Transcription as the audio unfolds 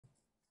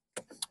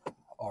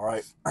All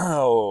right.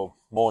 Oh,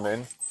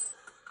 morning.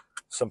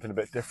 Something a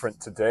bit different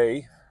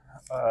today.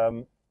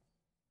 Um,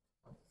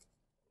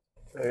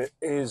 there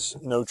is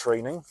no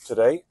training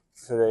today.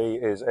 Today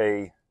is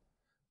a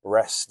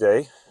rest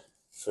day,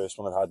 first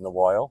one I've had in a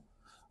while.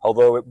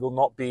 Although it will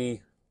not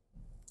be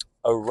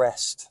a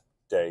rest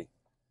day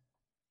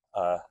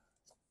uh,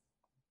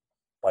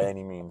 by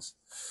any means.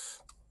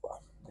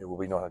 Well, it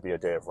will not be a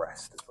day of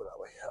rest, let's put it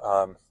that way.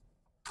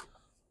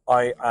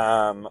 I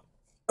am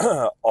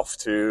off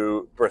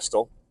to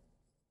Bristol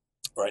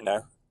right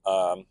now.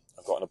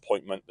 I've got an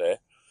appointment there.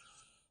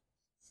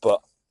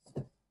 But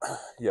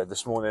yeah,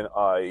 this morning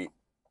I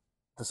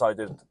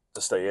decided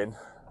to stay in bed.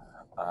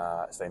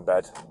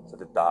 So I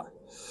did that.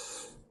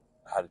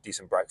 I had a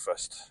decent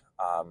breakfast.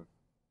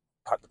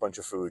 Packed a bunch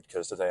of food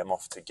because today I'm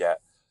off to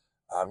get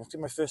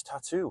my first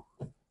tattoo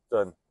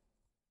done.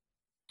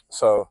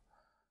 So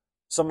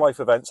some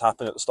life events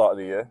happen at the start of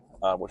the year,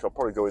 which I'll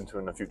probably go into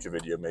in a future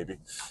video maybe,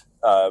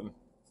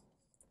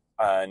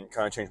 and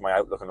kind of change my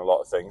outlook on a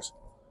lot of things.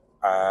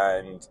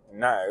 And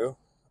now,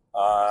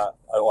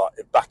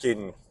 back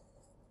in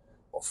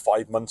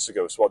 5 months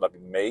ago, so what would that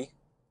be, May?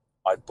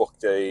 I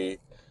booked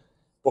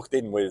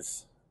in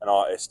with an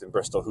artist in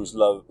Bristol whose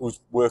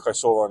work I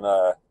saw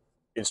on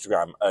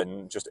Instagram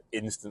and just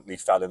instantly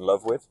fell in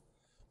love with.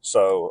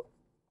 So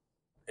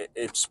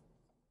it's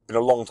been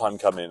a long time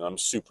coming, and I'm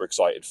super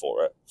excited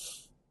for it.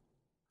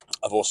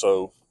 I've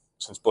also,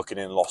 since booking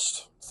in,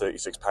 lost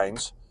 36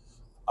 pounds.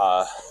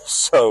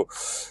 So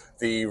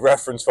the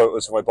reference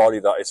photos of my body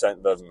that I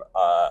sent them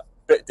are a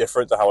bit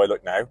different to how I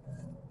look now.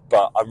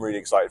 But I'm really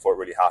excited for it,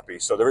 really happy.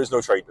 So there is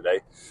no trade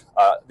today.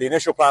 The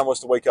initial plan was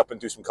to wake up and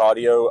do some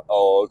cardio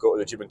or go to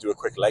the gym and do a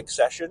quick leg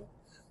session,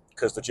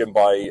 because the gym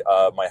by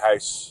my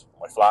house,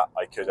 my flat,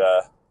 I could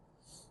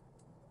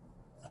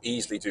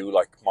easily do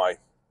like my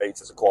 8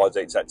 sets of quads,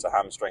 8 sets of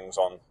hamstrings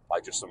on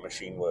like just some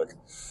machine work.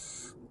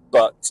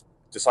 But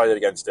decided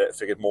against it.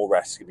 Figured more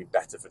rest could be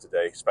better for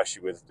today,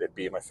 especially with it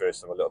being my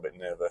first. I'm a little bit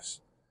nervous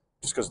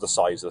just because of the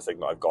size of the thing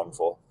that I've gone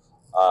for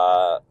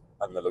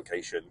and the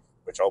location,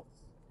 which I'll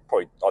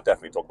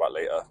definitely talk about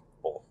later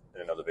or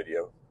in another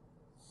video,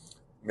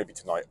 maybe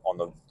tonight on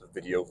the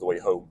video of the way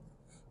home.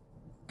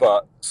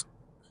 But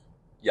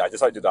yeah, I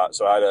decided to do that.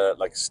 So I had a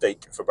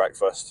steak for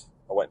breakfast.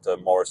 I went to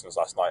Morrison's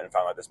last night and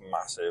found this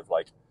massive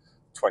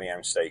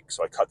 20-ounce steak.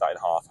 So I cut that in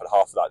half. Had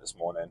half of that this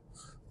morning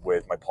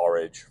with my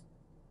porridge,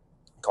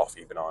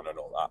 coffee, banana, and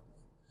all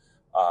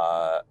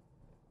that.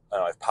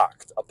 And I've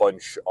packed a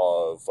bunch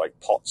of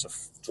pots of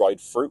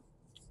dried fruit.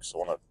 So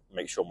I want to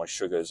make sure my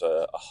sugars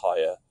are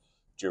higher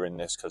during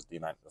this, because the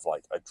amount of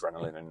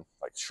adrenaline and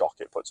shock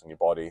it puts on your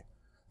body.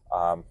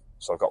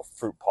 So I've got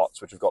fruit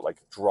pots which have got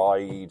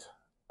dried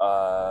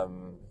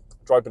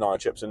banana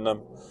chips in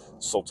them,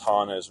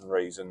 sultanas and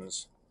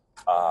raisins.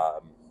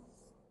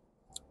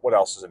 What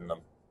else is in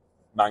them?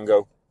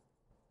 Mango.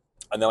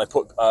 And then I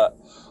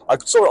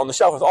saw it on the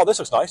shelf. I thought, oh, this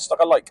looks nice.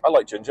 I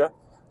like ginger.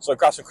 So I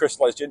grabbed some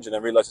crystallized ginger and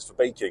then realised it's for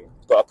baking,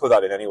 but I put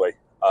that in anyway.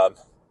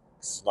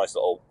 It's a nice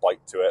little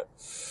bite to it.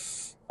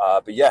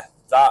 But yeah,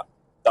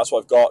 that's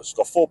what I've got. Just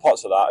got 4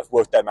 pots of that. I've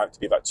worked them out to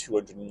be about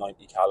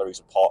 290 calories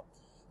a pot.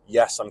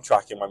 Yes, I'm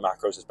tracking my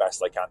macros as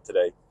best I can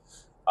today.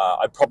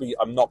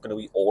 I'm not going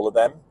to eat all of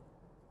them.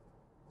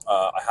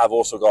 I have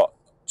also got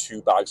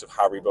 2 bags of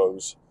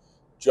Haribos,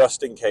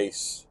 just in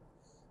case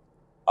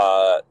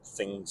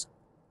things,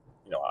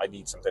 I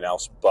need something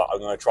else. But I'm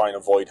going to try and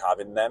avoid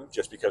having them,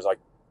 just because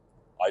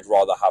I'd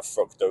rather have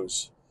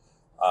fructose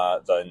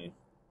than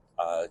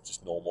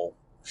just normal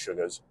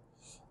sugars.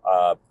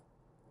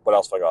 What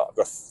else have I got? I've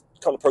got a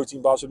couple of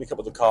protein bars with me, a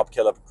couple of the Carb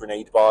Killer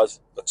grenade bars.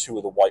 I've got 2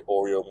 of the white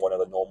Oreo and 1 of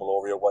the normal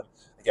Oreo one.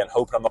 Again,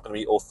 hoping I'm not going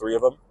to eat all 3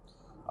 of them.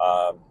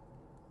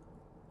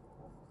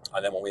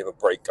 And then when we have a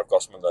break, I've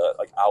got some of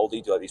the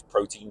Aldi do these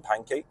protein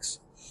pancakes.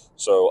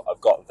 So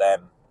I've got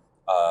them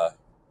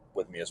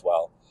with me as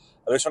well.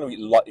 I'm just trying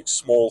to eat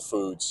small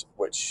foods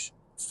which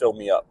fill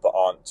me up but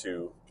aren't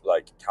too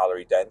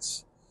calorie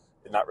dense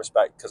in that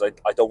respect, because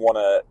I don't want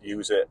to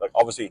use it.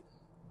 Obviously,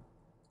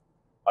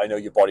 I know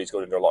your body's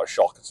going under a lot of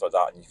shock and stuff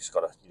like that, and you just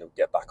got to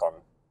get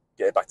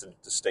it back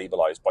to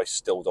stabilize. But I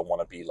still don't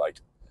want to be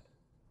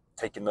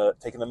taking the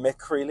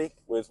mick really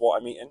with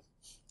what I'm eating,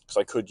 because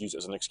I could use it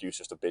as an excuse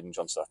just to binge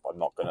on stuff. But I'm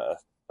not gonna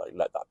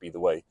let that be the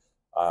way.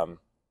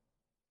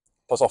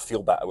 Plus, I'll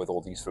feel better with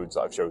all these foods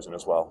that I've chosen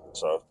as well.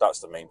 So that's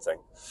the main thing.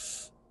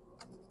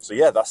 So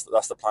yeah, that's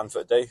the plan for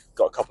today.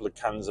 Got a couple of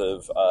cans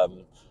of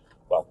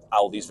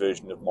Aldi's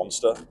version of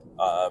Monster,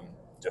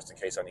 just in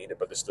case I need it.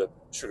 But this is the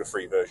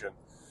sugar-free version.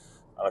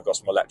 And I've got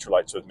some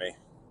electrolytes with me,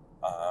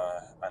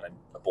 and then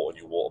I bought a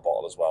new water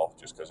bottle as well,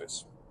 just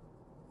because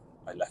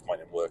I left mine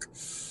in work.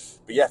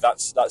 But yeah,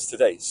 that's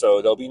today.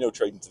 So there'll be no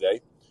training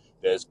today.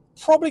 There's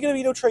probably going to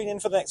be no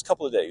training for the next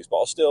couple of days, but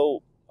I'll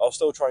still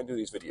try and do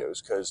these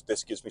videos, because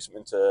this gives me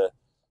something to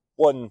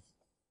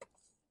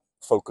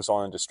focus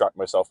on and distract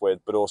myself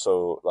with, but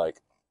also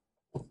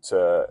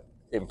to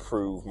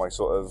improve my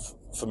sort of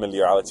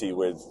familiarity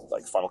with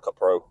Final Cut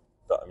Pro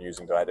that I'm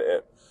using to edit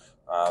it.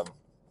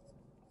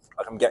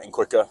 I'm getting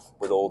quicker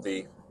with all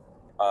the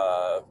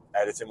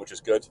editing, which is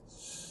good.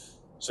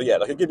 So yeah,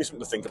 like it gives me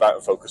something to think about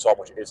and focus on,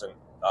 which isn't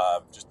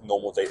just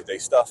normal day-to-day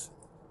stuff.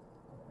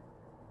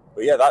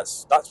 But yeah,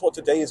 that's what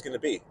today is going to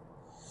be.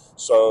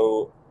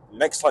 So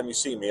next time you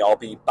see me, I'll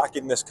be back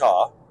in this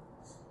car.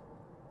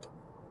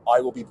 I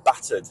will be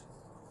battered.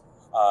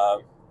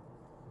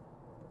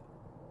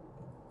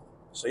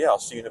 So yeah, I'll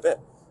see you in a bit.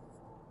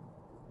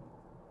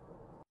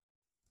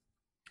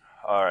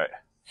 All right.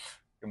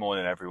 Good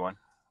morning, everyone.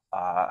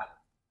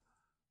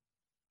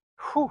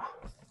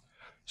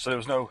 So there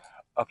was no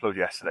upload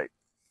yesterday,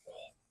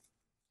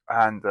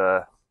 and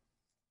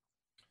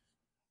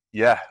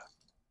yeah,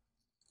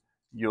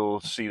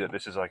 you'll see that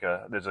this is like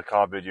there's a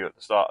car video at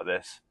the start of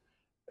this,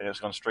 and it's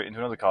gone straight into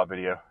another car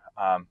video.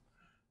 The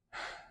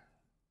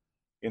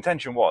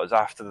intention was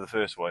after the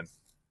first one,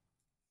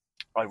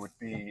 I would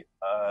be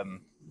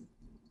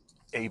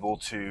able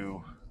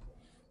to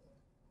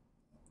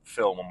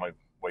film on my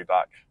way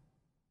back.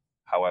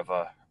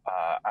 However,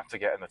 after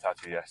getting the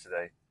tattoo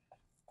yesterday,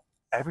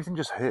 everything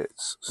just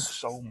hurts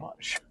so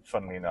much,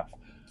 funnily enough.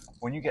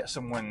 When you get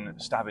someone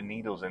stabbing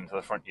needles into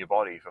the front of your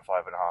body for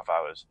 5.5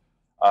 hours,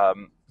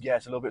 yeah,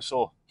 it's a little bit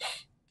sore.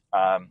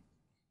 But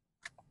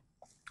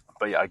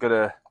yeah, I got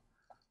a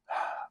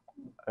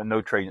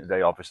no train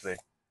today, obviously.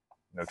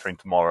 No train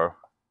tomorrow.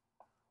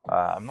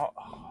 I'm not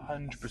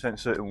 100%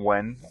 certain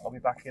when I'll be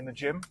back in the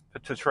gym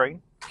to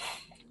train,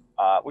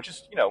 which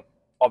is,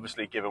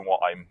 obviously given what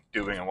I'm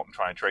doing and what I'm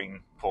trying to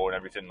train for and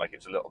everything, like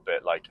it's a little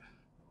bit like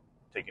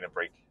taking a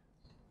break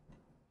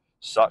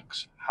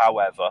sucks.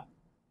 However,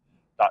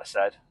 that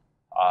said,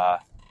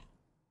 I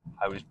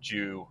was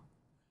due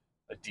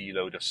a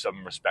deload of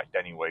some respect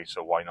anyway,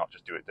 so why not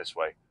just do it this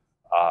way?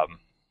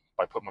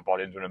 By putting my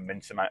body under an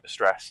immense amount of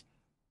stress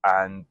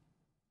and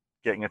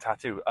getting a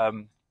tattoo.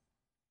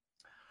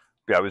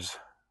 Yeah, I'm just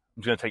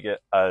going to take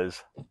it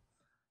as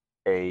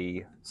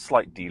a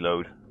slight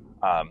deload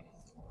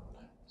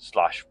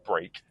slash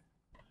break,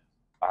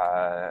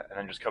 and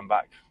then just come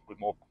back with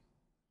more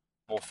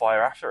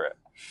fire after it.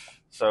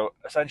 So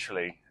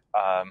essentially,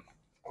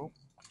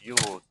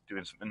 you're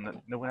doing something that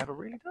no one ever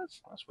really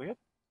does. That's weird.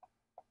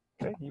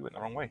 Okay, you went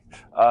the wrong way.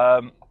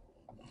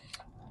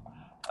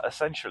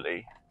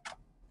 Essentially,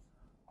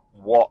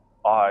 what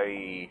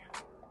I'm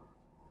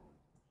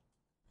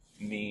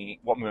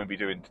going to be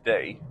doing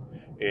today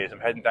is I'm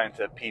heading down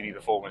to PB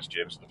Performance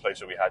Gym, so the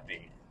place where we had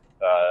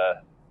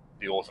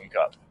the Autumn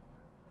Cup.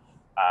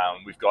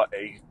 We've got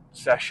a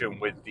session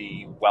with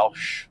the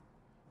Welsh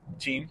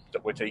team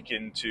that we're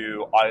taking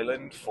to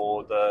Ireland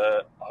for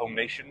the Home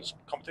Nations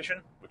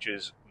competition, which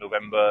is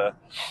November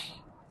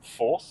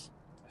 4th,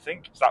 I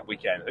think. It's that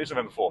weekend. It's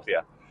November 4th,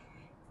 yeah.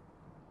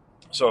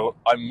 So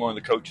I'm one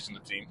of the coaches in the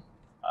team.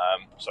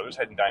 So I was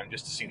heading down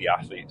just to see the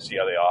athletes, see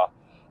how they are.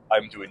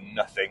 I'm doing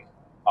nothing.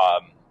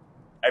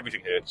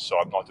 Everything hurts, so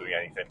I'm not doing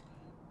anything.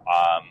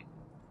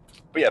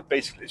 But yeah,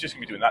 basically, it's just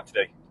going to be doing that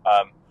today.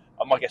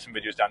 I might get some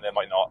videos down there,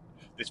 might not.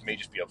 This may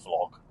just be a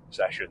vlog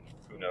session.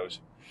 Who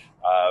knows?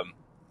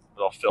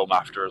 But I'll film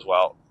after as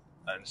well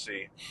and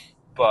see.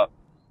 But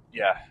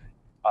yeah,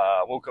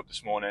 I woke up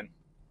this morning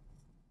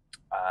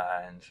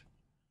and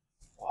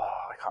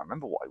I can't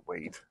remember what I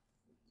weighed.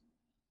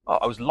 Oh,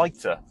 I was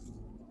lighter.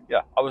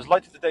 Yeah, I was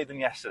lighter today than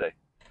yesterday.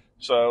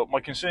 So my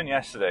concern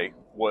yesterday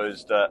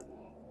was that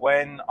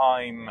when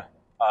I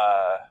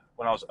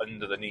was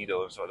under the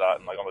needle and stuff like that,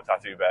 and like on the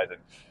tattoo bed,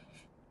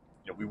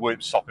 and we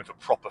weren't stopping for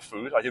proper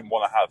food. I didn't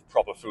want to have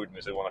proper food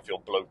because I didn't want to feel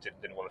bloated.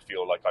 Didn't want to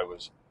feel like I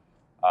was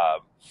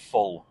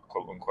full,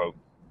 quote unquote.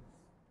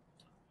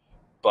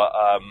 But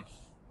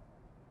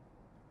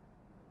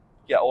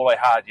yeah, all I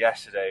had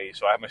yesterday.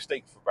 So I had my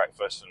steak for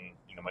breakfast and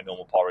my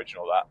normal porridge and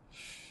all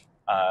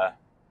that,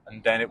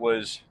 and then it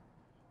was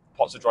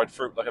pots of dried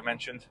fruit, like I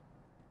mentioned.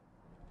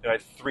 I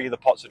had 3 of the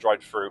pots of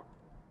dried fruit,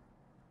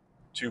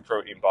 2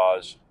 protein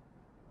bars,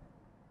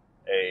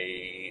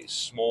 a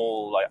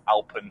small like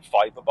Alpen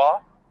fiber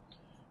bar,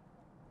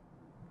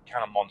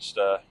 can of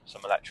Monster,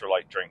 some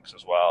electrolyte drinks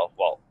as well.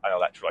 Well, an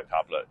electrolyte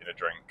tablet in a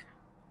drink,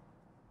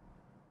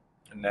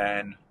 and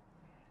then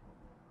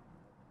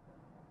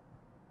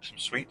some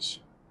sweets,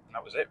 and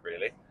that was it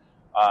really.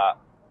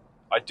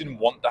 I didn't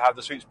want to have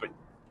the sweets, but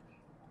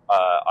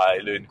I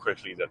learned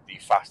quickly that the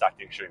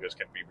fast-acting sugars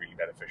can be really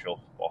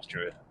beneficial whilst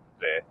you're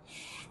there.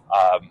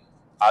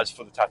 As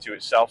for the tattoo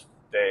itself,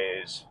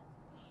 there's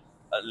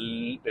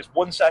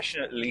one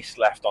session at least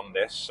left on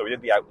this, so we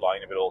did the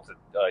outline of it all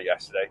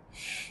yesterday,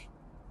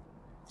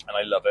 and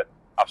I love it,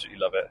 absolutely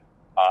love it.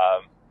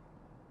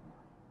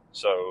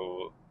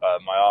 So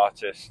my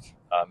artist,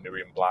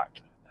 Miriam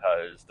Black,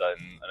 has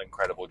done an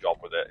incredible job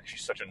with it.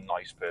 She's such a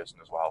nice person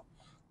as well.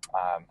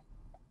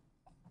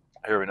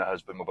 Her and her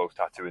husband were both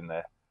tattooing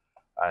there,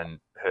 and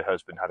her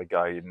husband had a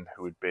guy in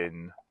who had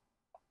been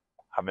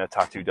having a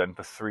tattoo done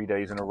for 3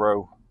 days in a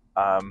row.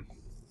 And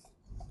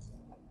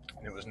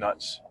it was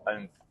nuts,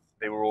 and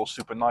they were all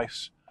super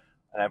nice,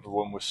 and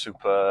everyone was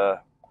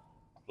super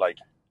like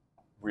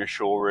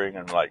reassuring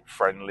and like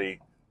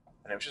friendly,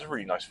 and it was just a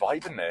really nice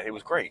vibe in there. It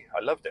was great. I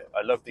loved it.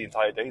 I loved the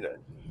entire day there.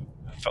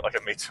 felt like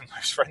I made some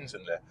nice friends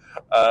in there.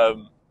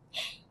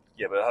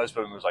 Yeah, but the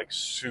husband was like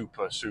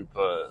super,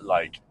 super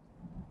like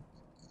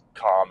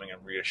calming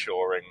and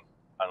reassuring,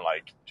 and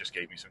like just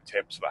gave me some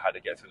tips about how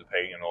to get through the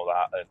pain and all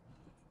that. And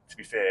to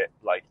be fair,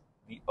 like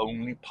the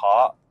only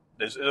part,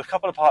 there's a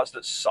couple of parts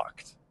that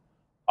sucked,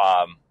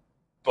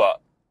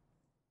 but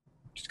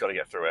just got to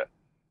get through it.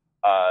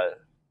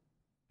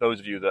 Those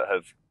of you that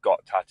have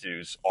got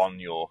tattoos on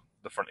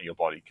the front of your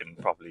body can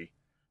probably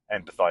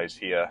empathize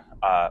here.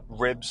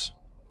 Ribs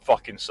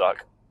fucking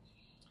suck.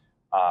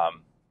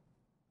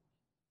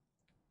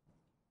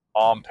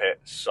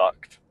 Armpit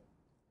sucked.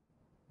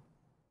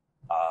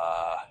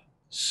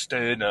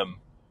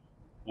 Sternum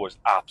was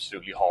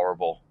absolutely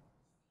horrible.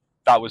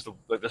 That was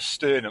the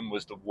sternum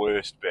was the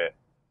worst bit,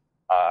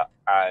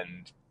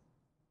 and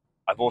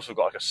I've also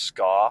got like a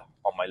scar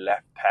on my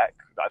left pec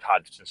that I've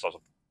had since I was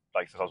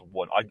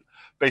one.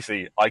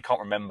 I can't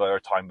remember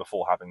a time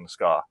before having the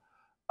scar,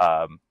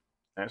 and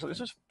so it's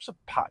just a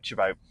patch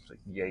about like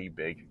yay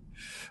big.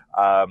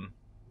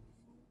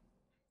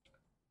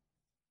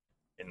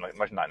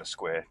 Imagine that in a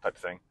square type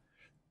of thing,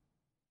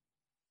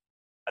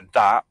 and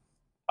that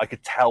I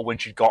could tell when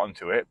she'd gotten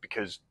to it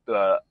because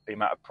the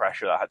amount of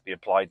pressure that had to be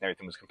applied and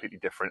everything was completely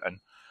different. And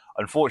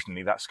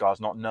unfortunately, that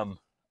scar's not numb,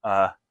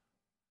 so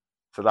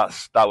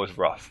that was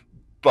rough.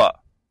 But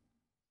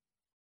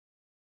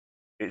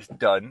it's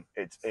done.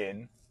 It's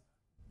in.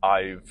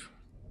 I've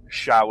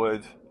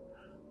showered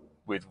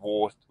with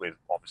water,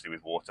 obviously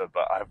with water,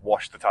 but I've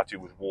washed the tattoo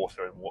with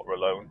water and water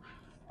alone.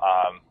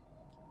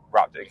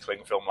 Wrapped it in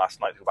cling film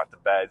last night to go back to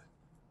bed.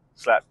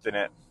 Slept in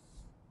it.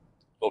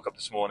 Woke up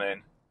this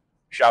morning,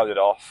 showered it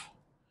off,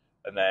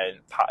 and then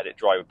patted it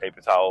dry with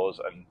paper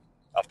towels and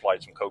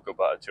applied some cocoa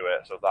butter to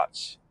it, so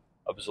that's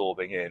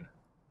absorbing in.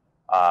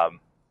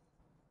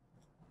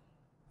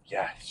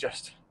 Yeah, it's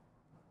just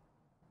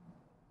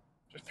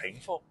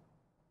painful.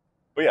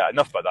 But yeah,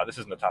 enough about that. This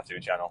isn't a tattoo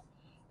channel.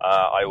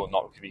 I will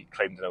not be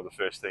claimed to know the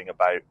first thing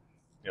about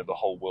the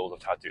whole world of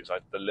tattoos.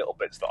 The little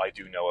bits that I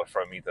do know are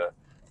from either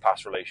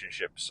past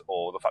relationships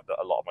or the fact that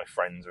a lot of my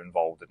friends are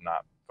involved in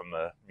that from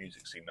the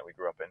music scene that we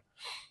grew up in.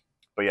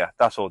 But yeah,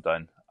 that's all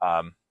done.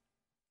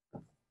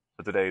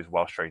 For today's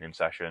Welsh training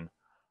session,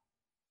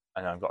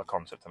 and I've got a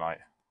concert tonight.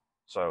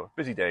 So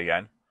busy day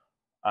again.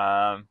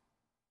 But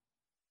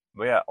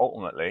yeah,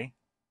 ultimately,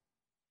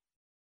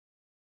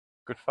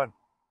 good fun.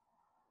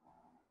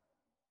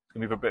 It's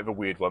going to be a bit of a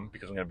weird one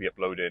because I'm going to be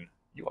uploading.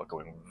 You are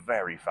going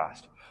very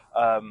fast.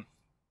 I'm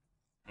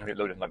going to be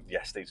uploading like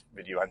yesterday's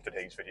video and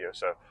today's video,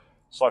 so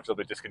slightly a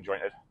little bit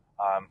disconjointed.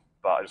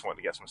 But I just wanted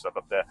to get some stuff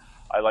up there.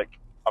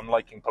 I'm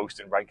liking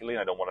posting regularly,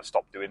 and I don't want to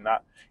stop doing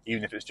that,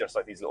 even if it's just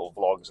like these little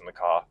vlogs in the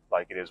car.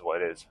 Like, it is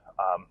what it is.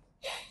 I'm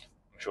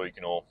sure you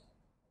can all,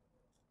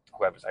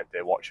 whoever's out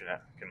there watching it,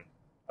 can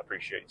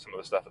appreciate some of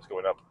the stuff that's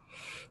going up.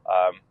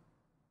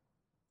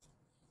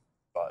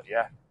 But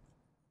yeah,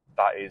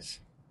 I'm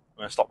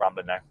going to stop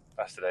rambling now.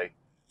 That's today.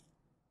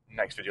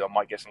 Next video, I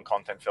might get some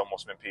content film or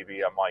some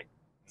PB. I might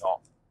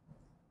not.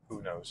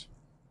 Who knows?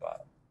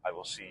 But I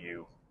will see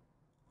you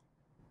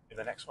in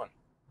the next one.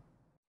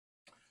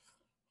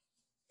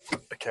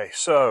 Okay,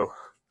 so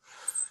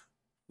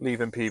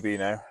leaving PB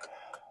now.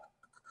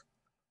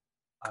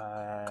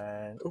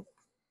 And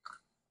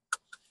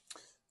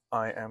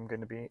I am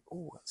going to be...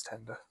 Oh, that's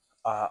tender.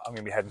 I'm going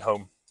to be heading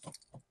home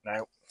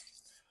now.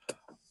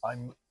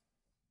 I'm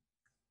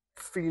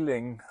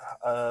feeling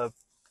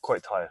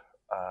quite tired.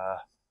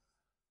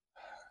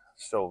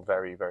 Still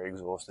very, very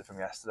exhausted from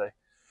yesterday.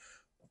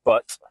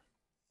 But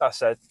that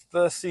said,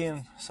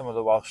 seeing some of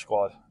the Welsh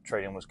squad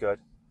training was good.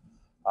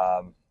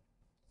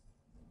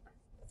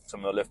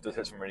 Some of the lifters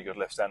hit some really good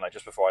lifts then, like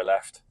just before I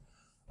left.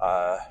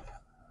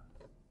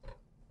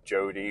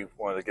 Jodie,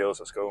 one of the girls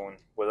that's going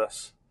with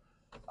us,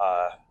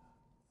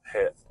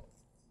 hit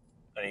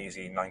an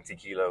easy 90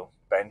 kilo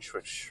bench,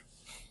 which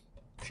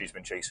she's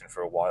been chasing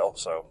for a while,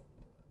 so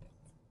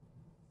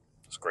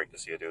it's great to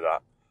see her do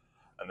that.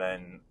 And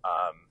then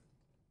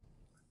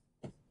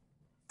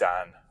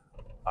Dan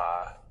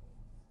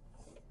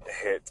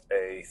hit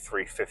a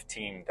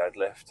 315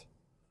 deadlift,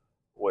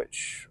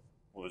 which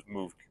was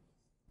moved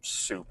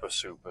super,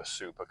 super,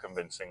 super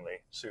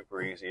convincingly,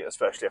 super easy,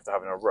 especially after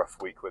having a rough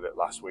week with it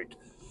last week.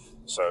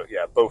 So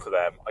yeah, both of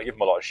them, I give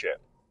them a lot of shit,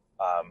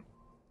 and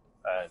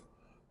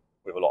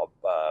we have a lot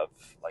of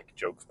like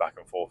jokes back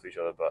and forth with each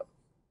other, but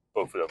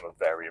both of them are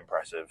very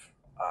impressive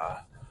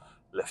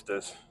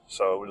lifters.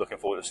 So we're looking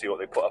forward to see what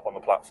they put up on the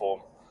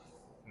platform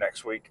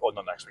next week, or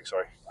not next week,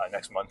 sorry,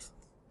 next month.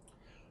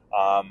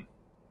 But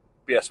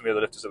yeah, some of the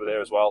other lifters over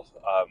there as well.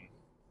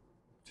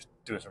 Just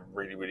doing some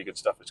really, really good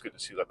stuff. It's good to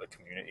see like the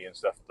community and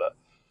stuff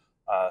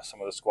that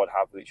some of the squad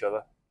have with each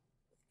other.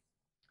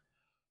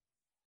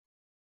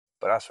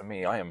 But as for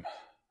me, I'm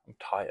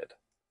tired.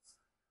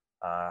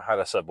 I had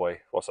a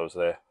Subway whilst I was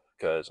there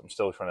because I'm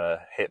still trying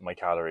to hit my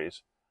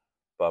calories,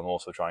 but I'm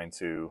also trying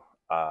to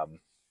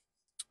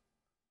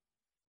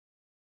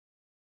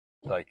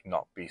like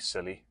not be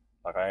silly.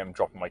 Like, I am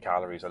dropping my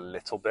calories a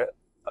little bit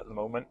at the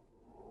moment,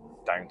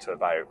 down to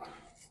about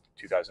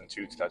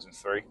 2002,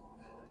 2003.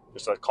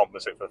 just to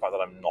compensate for the fact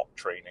that I'm not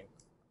training.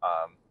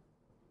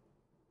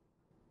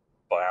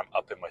 But I am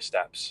upping my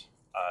steps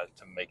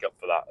to make up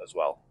for that as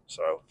well.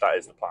 So that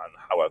is the plan.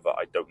 However,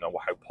 I don't know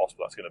how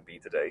possible that's going to be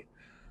today.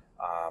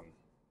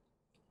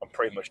 I'm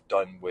pretty much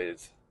done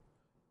with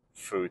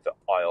food that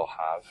I'll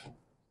have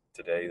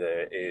today.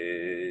 There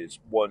is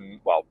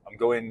I'm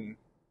going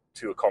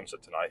to a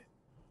concert tonight.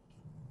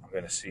 I'm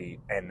going to see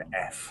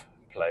NF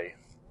play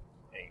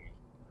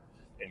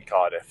in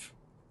Cardiff.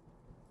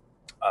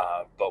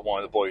 But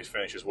one of the boys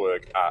finishes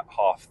work at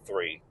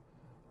 5:30.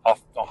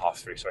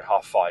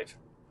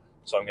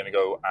 So I'm going to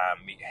go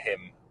and meet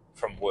him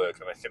from work,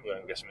 and I think we're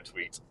going to get something to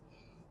eat.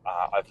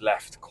 I've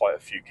left quite a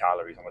few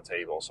calories on the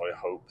table, so I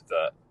hope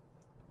that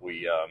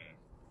we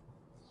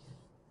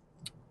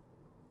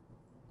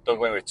don't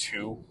go anywhere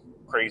too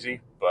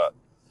crazy, but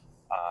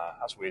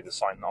that's weird, the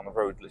sign on the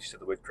road listed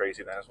the word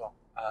crazy then as well.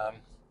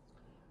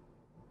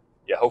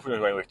 Yeah, hopefully we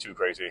don't go anywhere too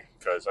crazy,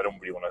 because I don't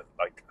really want to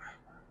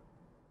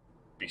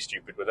be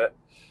stupid with it.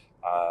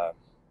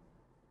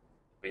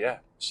 But yeah,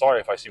 sorry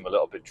if I seem a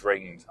little bit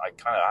drained. I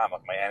kind of am.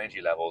 Like, my energy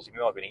levels, even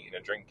though I've been eating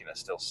and drinking, are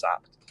still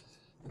sapped.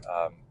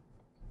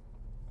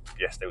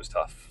 Yesterday was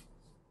tough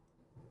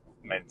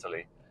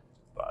mentally,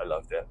 but I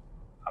loved it.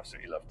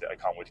 Absolutely loved it. I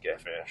can't wait to get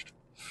it finished.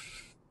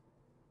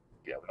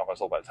 Yeah, we're not going to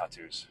talk about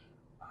tattoos.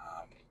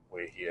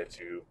 We're here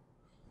to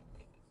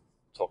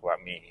talk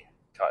about me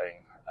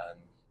cutting and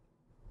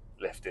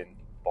lifting,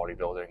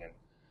 bodybuilding, and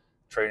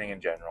training in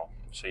general.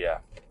 So yeah,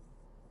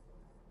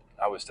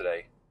 that was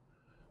today.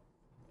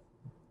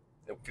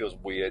 It feels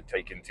weird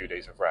taking 2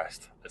 days of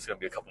rest. It's going to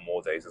be a couple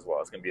more days as well.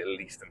 It's going to be at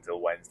least until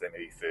Wednesday,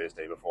 maybe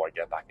Thursday, before I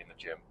get back in the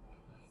gym.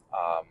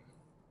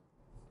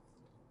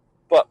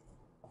 But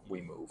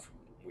we move.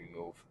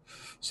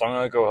 So I'm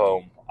going to go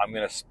home. I'm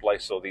going to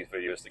splice all these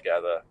videos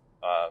together.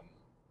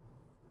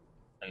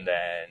 And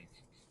then,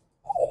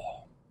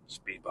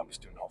 speed bumps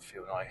do not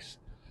feel nice.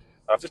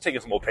 I've just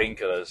taken some more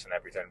painkillers and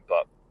everything,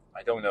 but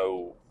I don't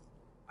know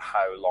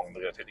how long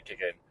they're going to take to kick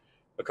in.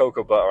 The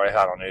cocoa butter I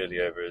had on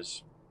earlier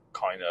is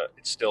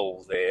it's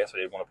still there, so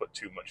I didn't want to put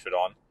too much of it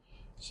on.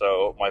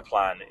 So my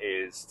plan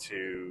is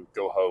to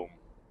go home.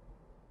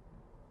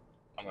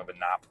 I'm going to have a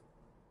nap,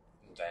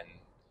 and then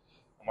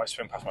I might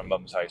swing past my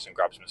mum's house and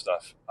grab some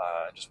stuff,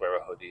 and just wear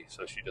a hoodie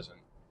so she doesn't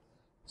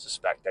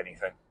suspect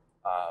anything.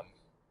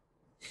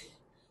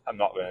 I'm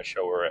not going to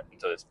show her it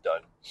until it's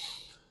done.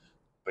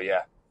 But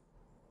yeah,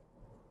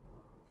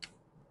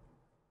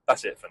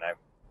 that's it for now.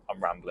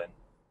 I'm rambling.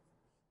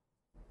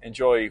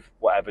 Enjoy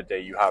whatever day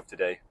you have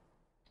today.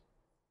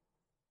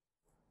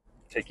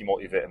 Take your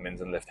multivitamins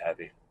and lift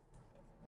heavy.